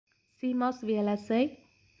CMOS VLSI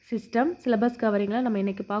System syllabus covering நம்ம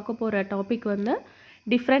இன்னைக்கு பார்க்க போற டாபிக் வந்து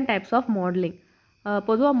different types of modeling.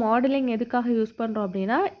 பொதுவா மாடலிங் எதுக்காக யூஸ் பண்றோம்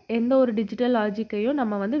அப்படினா எந்த ஒரு டிஜிட்டல் லாஜிக்கையும்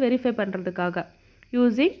நம்ம வந்து வெரிஃபை பண்றதுக்காக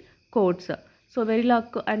using codes. So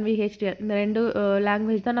Verilog and VHDL இந்த ரெண்டு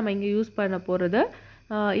லாங்குவேஜ் தான் நம்ம இங்க யூஸ் பண்ண போறது.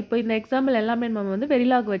 இப்போ இந்த எக்ஸாம்பிள் எல்லாமே நம்ம வந்து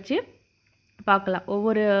Verilog வச்சு பார்க்கலாம்.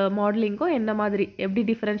 ஒவ்வொரு மாடலிங்க்கும் என்ன மாதிரி எப்படி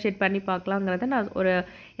டிஃபரன்ஷியேட் பண்ணி பார்க்கலாம்ங்கறத நான் ஒரு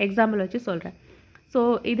எக்ஸாம்பிள் வச்சு சொல்றேன். So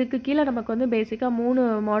இதுக்கு கீழ நமக்கு வந்து பேசிக்கா மூணு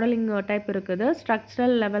மாடலிங் டைப் இருக்குது.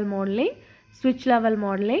 Structural level modelling, switch level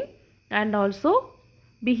modeling and also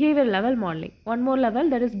behavior level modeling. One more level,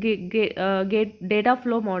 that is gate data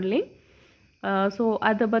flow modeling. So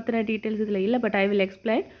adha pathina details idhula illa, but I will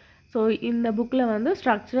explain. So in the book la vandu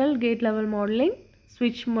structural gate level modeling,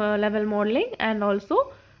 switch level modeling and also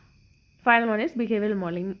final one is behavioral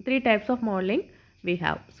modeling. Three types of modeling we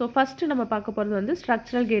have. So first nama paaka poradhu vandu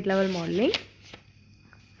structural gate level modeling.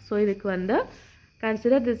 So idhukku vandu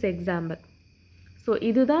consider this example. So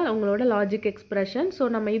இதுதான் உங்களோட logic expression. So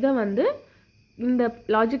நம்ம இதை வந்து இந்த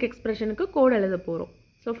logic எக்ஸ்பிரஷனுக்கு code எழுத போகிறோம்.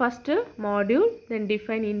 So first module, then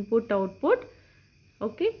define input output.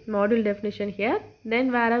 Okay, module definition here,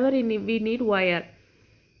 then வேரெவர் we need wire.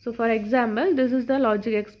 So for example, this is the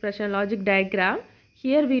logic expression, logic diagram.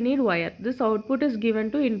 Here we need wire. This output is given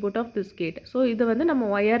to input of this gate. So இதை வந்து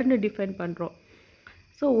நம்ம wireன்னு define பண்ணுறோம்.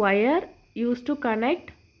 So wire used to connect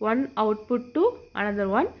one output to another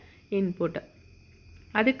one input.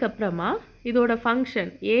 அதுக்கப்புறமா இதோட function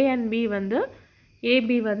a and b வந்து ab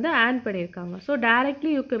வந்து AND பண்ணியிருக்காங்க. So directly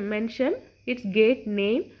you can mention its gate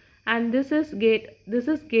name and this is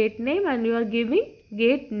gate name and you are giving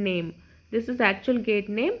gate name. This is actual gate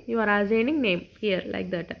name, you are assigning name here like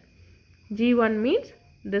that. G1 means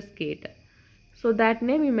this gate. So that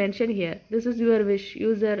name you mention here. This is your wish,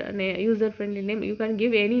 user friendly name. You can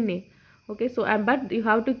give any name. Okay, so but you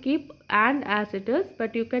have to keep AND as it is,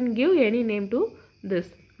 but you can give any name to this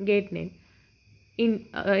gate name. In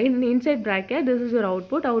inside bracket, this is your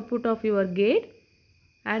output of your gate,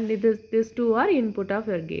 and this two are input of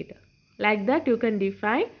your gate. Like that you can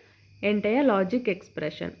define entire logic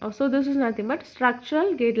expression. So this is nothing but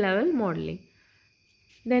structural gate level modeling.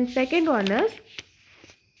 Then second one is,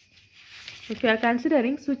 if you are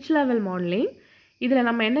considering switch level modeling, இதில்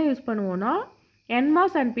நம்ம என்ன use பண்ணுவோம்னா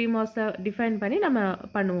nmos and pmos define பண்ணி நம்ம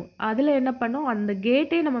பண்ணுவோம். அதில் என்ன பண்ணோம், அந்த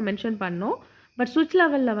கேட்டே நம்ம மென்ஷன் பண்ணோம். பட் ஸ்விட்ச்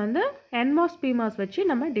லெவலில் வந்து nmos pmos வச்சு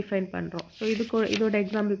நம்ம டிஃபைன் பண்ணுறோம். ஸோ இதோட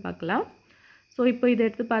எக்ஸாம்பிள் பார்க்கலாம். ஸோ இப்போ இதை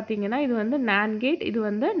எடுத்து பார்த்தீங்கன்னா இது வந்து NAND கேட், இது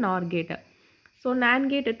வந்து NOR கேட்டு. So NAND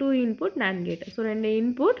gate 2 input, NAND gate. So 2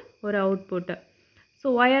 input ஒரு அவுட்புட்டு. ஸோ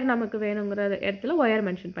ஒயர் நமக்கு வேணுங்கிற இடத்துல ஒயர்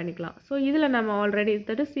மென்ஷன் பண்ணிக்கலாம். ஸோ இதில் நம்ம already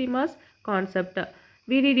that CMOS concept,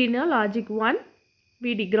 VDDனா logic 1,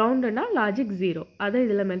 VD கிரவுண்டுனா logic 0, அதை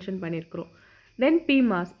இதில் மென்ஷன் பண்ணியிருக்கிறோம். தென்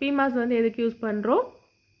PMOS வந்து எதுக்கு யூஸ் பண்ணுறோம்,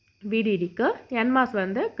 VDDக்கு, nmos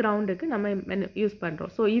வந்து கிரவுண்டுக்கு நம்ம யூஸ்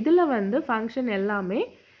பண்ணுறோம். ஸோ இதில் வந்து ஃபங்க்ஷன் எல்லாமே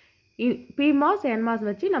PMOS nmos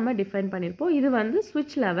வச்சு நம்ம டிஃபைன் பண்ணியிருப்போம். இது வந்து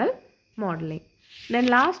ஸ்விட்ச் level modelling.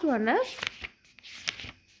 Then last one is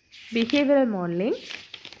behavioral modeling.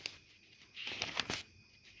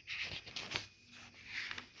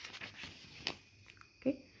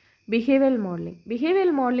 Okay, behavioral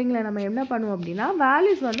modelingல நம்ம என்ன பண்ணுவோம் அப்படின்னா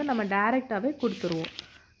வேல்யூஸ் வந்து நம்ம டைரெக்டாகவே கொடுத்துருவோம்.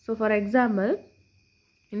 ஸோ ஃபார் எக்ஸாம்பிள்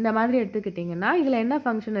இந்த மாதிரி எடுத்துக்கிட்டிங்கன்னா இதில் என்ன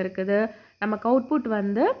ஃபங்க்ஷன் இருக்குது, நமக்கு அவுட்புட்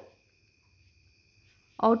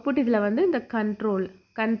இதில் வந்து இந்த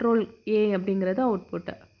கண்ட்ரோல் ஏ அப்படிங்கிறது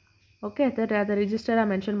அவுட்புட்டு. ஓகே, அதை ரிஜிஸ்டராக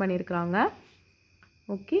மென்ஷன் பண்ணியிருக்கிறாங்க.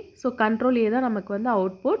 ஓகே, ஸோ கண்ட்ரோல் ஏ தான் நமக்கு வந்து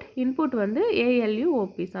அவுட்புட், இன்புட் வந்து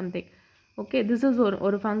ALUOP something. Okay, this is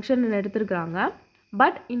ஒரு ஃபங்க்ஷன் எடுத்துருக்குறாங்க.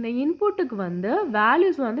 பட் இந்த இன்புட்டுக்கு வந்து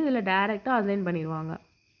வேல்யூஸ் வந்து இதில் டைரெக்டாக அசைன் பண்ணிடுவாங்க.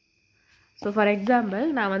 ஸோ ஃபார் எக்ஸாம்பிள்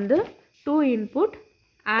நான் வந்து 2 இன்புட்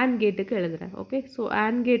AND கேட்டுக்கு எழுதுறேன். ஓகே, ஸோ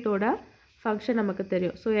AND கேட்டோட ஃபங்க்ஷன் நமக்கு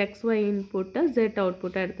தெரியும். ஸோ XY இன்புட்டை Z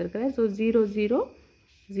அவுட்புட்டாக எடுத்துருக்கிறேன். ஸோ 0 0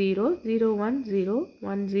 0 0 1 0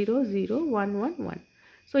 1 0 0 1 1 1.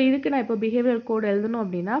 ஸோ இதுக்கு நான் இப்போ பிஹேவியர் கோட் எழுதணும்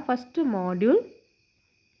அப்படின்னா first module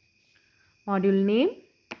name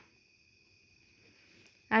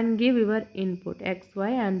and give your input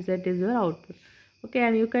XY and Z is your output. Okay,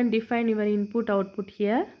 and you can define your input output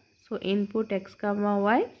here. So input X comma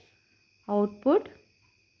Y, output,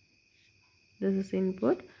 this is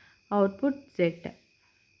input, output Z.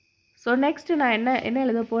 So next நான் என்ன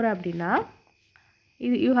எழுத போகிறேன் அப்படின்னா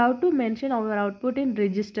you have to mention our output in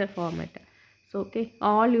register format. So okay,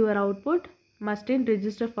 all your output must in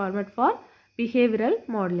register format for behavioral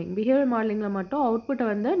modeling மட்டும் அவுட்புட்டை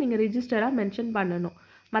வந்து நீங்கள் ரிஜிஸ்டராக mention பண்ணணும்.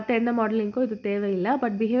 மற்ற எந்த மாடலிங்க்கும் இது தேவையில்லை.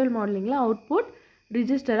 But behaviour மாடலிங்கில் output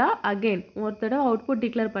register again ஒரு தடவை output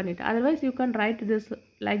declare பண்ணிட்டு otherwise you can write this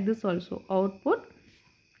like this also output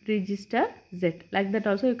register z like that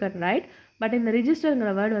also you can write but இந்த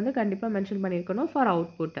registerங்கிற word வந்து கண்டிப்பா mention பண்ணிருக்கணும் for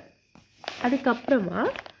output அதுக்கப்புறமா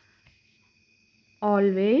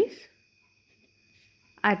always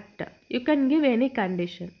at you can give any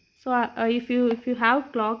condition so if you have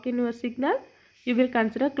clock in your signal you will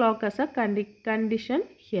consider clock as a condition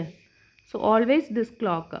here so always this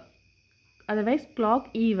clock otherwise clock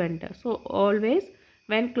event so always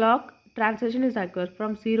when clock transition is occurs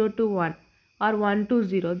from 0 to 1 or 1 to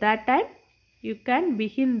 0 that time you can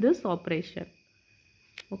begin this operation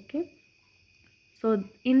okay so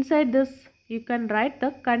inside this you can write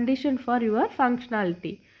the condition for your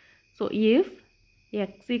functionality so if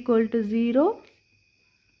x equal to 0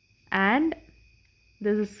 and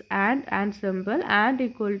this is and symbol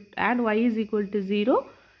and y is equal to 0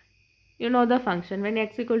 you know the function when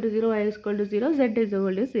x equal to 0 y is equal to 0 z is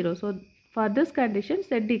equal to 0 so for this condition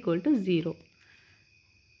z equal to 0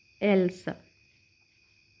 else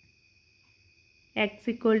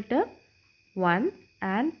x equal to 1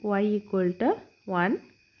 and y equal to 1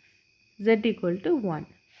 z equal to 1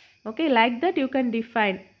 okay like that you can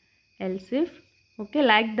define else if okay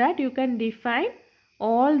like that you can define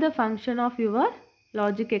all the function of your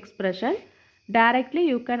logic expression directly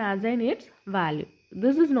you can assign its value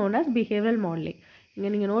this is known as behavioral modeling இங்க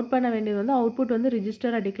நீங்க note பண்ண வேண்டியது வந்து output வந்து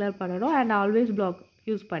ரெஜிஸ்டரா declare பண்ணனும் and always block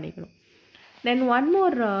use பண்ணிக்கணும் then one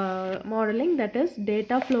more modeling that is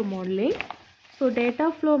data flow modeling so data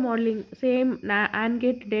flow modeling same and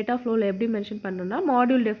gate data flow ல எப்படி மென்ஷன் பண்ணனும்னா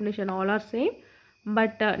module definition all are same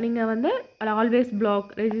but நீங்க வந்து always block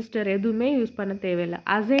register எதுவுமே use பண்ண தேவையில்லை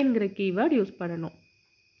assignங்கிற keyword use பண்ணனும்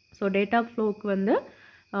so data flowக்கு வந்து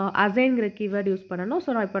assignங்கிற keyword யூஸ் பண்ணனும்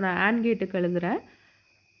so இப்போ நான் and gateக்கு எழுதுறேன்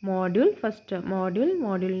module first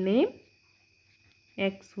module name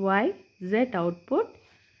x y z output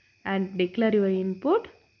and declare your input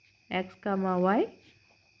x comma y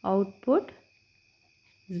output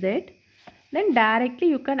z then directly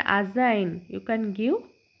you can assign you can give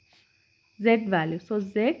z value so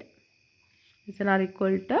z is not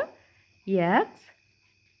equal to x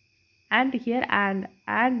and here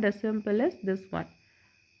and the symbol is this one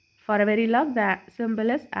for a very long the symbol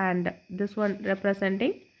is and this one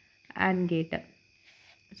representing and gate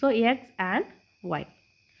so x and y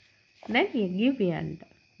then you give and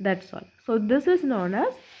that's all so this is known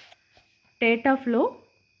as data flow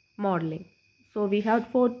modeling so we have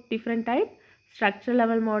 4 different types structure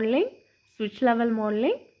level modeling switch level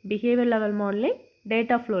modeling behavior level modeling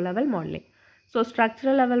data flow level modeling so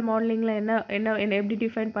structural level modeling la என்ன எப்படி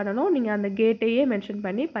define பண்ணனும் நீங்க அந்த கேட்டையே mention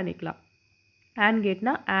பண்ணிக்கலாம் and gate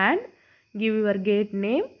na and give your gate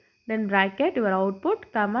name then bracket your output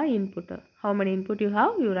comma input how many input you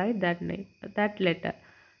have you write that name that letter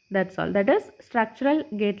that's all that is structural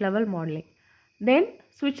gate level modeling then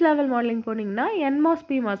switch level modeling போனீங்கன்னா nmos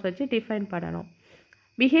pmos வச்சு define பண்ணனும்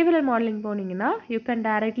behavioral modeling போனீங்கன்னா you can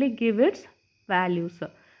directly give its values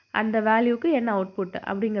அந்த வேல்யூக்கு என்ன output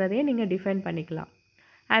அப்படிங்கறதையே நீங்க define பண்ணிக்கலாம்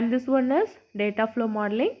and this one is data flow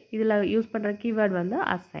modeling இதுல use பண்ற keyword வந்து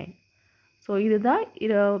assign so இதுதான்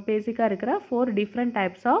இது பேசிக்கா இருக்கிற 4 different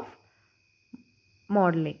types of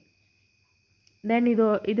modeling then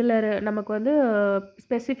இதுல நமக்கு வந்து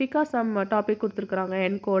ஸ்பெசிஃபிக்கா some டாபிக் கொடுத்திருக்காங்க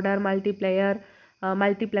encoder multiplier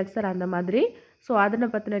multiplexer அந்த மாதிரி so அதன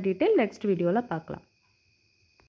பத்தின டீடைல் next வீடியோல பார்க்கலாம்